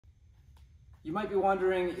You might be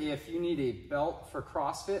wondering if you need a belt for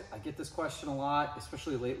CrossFit. I get this question a lot,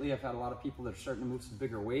 especially lately. I've had a lot of people that are starting to move some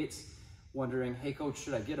bigger weights, wondering, hey coach,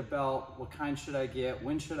 should I get a belt? What kind should I get?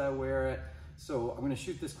 When should I wear it? So I'm gonna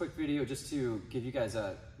shoot this quick video just to give you guys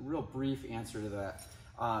a real brief answer to that.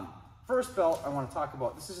 First belt I wanna talk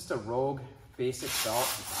about, this is just a Rogue basic belt.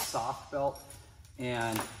 It's a soft belt.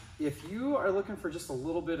 And if you are looking for just a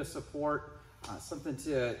little bit of support, something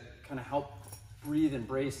to kind of help breathe and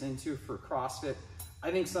brace into for CrossFit, I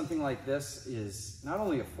think something like this is not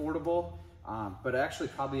only affordable, but actually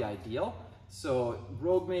probably ideal. So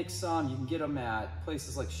Rogue makes some, you can get them at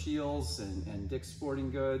places like Shields and Dick's Sporting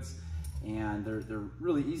Goods, and they're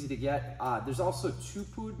really easy to get. There's also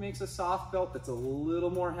Tupood makes a soft belt that's a little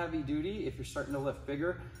more heavy duty if you're starting to lift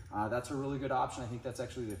bigger. That's a really good option. I think that's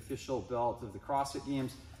actually the official belt of the CrossFit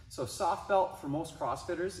Games. So soft belt for most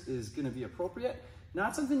CrossFitters is gonna be appropriate.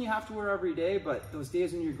 Not something you have to wear every day, but those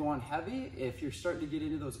days when you're going heavy, if you're starting to get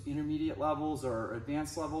into those intermediate levels or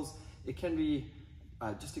advanced levels, it can be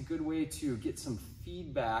just a good way to get some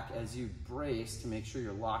feedback as you brace to make sure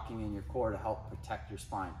you're locking in your core to help protect your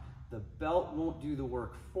spine. The belt won't do the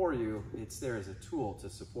work for you. It's there as a tool to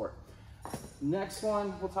support. Next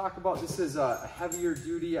one we'll talk about, this is a heavier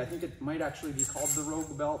duty. I think it might actually be called the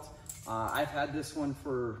Rogue belt. I've had this one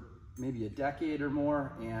for maybe a decade or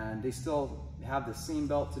more, and they still have the same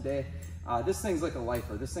belt today. This thing's like a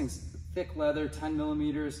lifer. This thing's thick leather, 10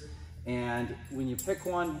 millimeters, and when you pick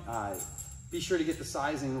one, be sure to get the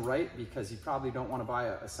sizing right, because you probably don't want to buy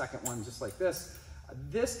a second one just like this.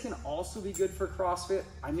 This can also be good for CrossFit.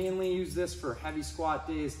 I mainly use this for heavy squat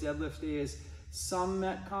days, deadlift days, some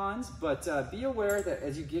Metcons, but be aware that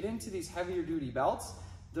as you get into these heavier duty belts,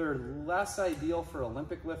 they're less ideal for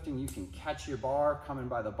Olympic lifting. You can catch your bar coming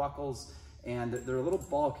by the buckles, and they're a little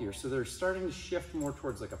bulkier. So they're starting to shift more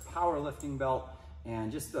towards like a powerlifting belt, and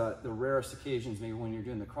just the rarest occasions, maybe when you're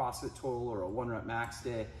doing the CrossFit Total or a 1-rep max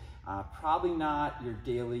day. Probably not your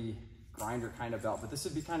daily grinder kind of belt, but this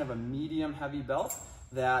would be kind of a medium heavy belt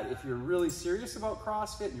that if you're really serious about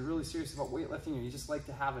CrossFit and you're really serious about weightlifting, or you just like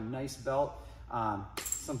to have a nice belt,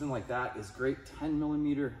 something like that is great. 10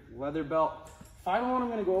 millimeter leather belt. Final one I'm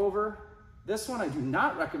gonna go over, this one I do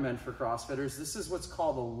not recommend for CrossFitters. This is what's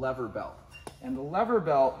called a lever belt. And the lever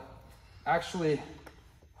belt actually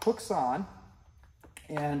hooks on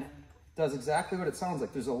and does exactly what it sounds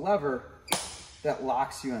like. There's a lever that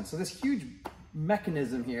locks you in. So this huge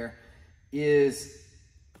mechanism here is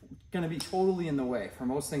gonna be totally in the way for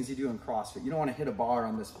most things you do in CrossFit. You don't wanna hit a bar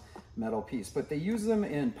on this metal piece, but they use them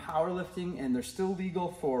in powerlifting, and they're still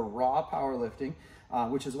legal for raw powerlifting,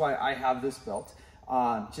 which is why I have this belt,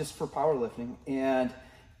 just for powerlifting. And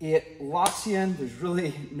it locks you in. There's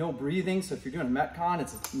really no breathing, so if you're doing a Metcon,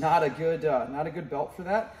 it's not a good belt for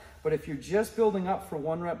that. But if you're just building up for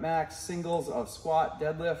 1-rep max singles of squat,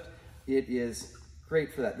 deadlift, it is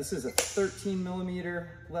great for that. This is a 13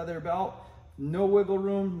 millimeter leather belt. No wiggle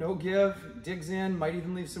room, no give, digs in, might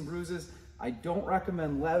even leave some bruises. I don't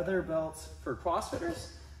recommend leather belts for CrossFitters,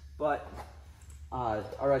 but,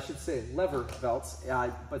 or I should say lever belts,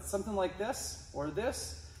 but something like this or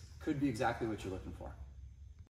this could be exactly what you're looking for.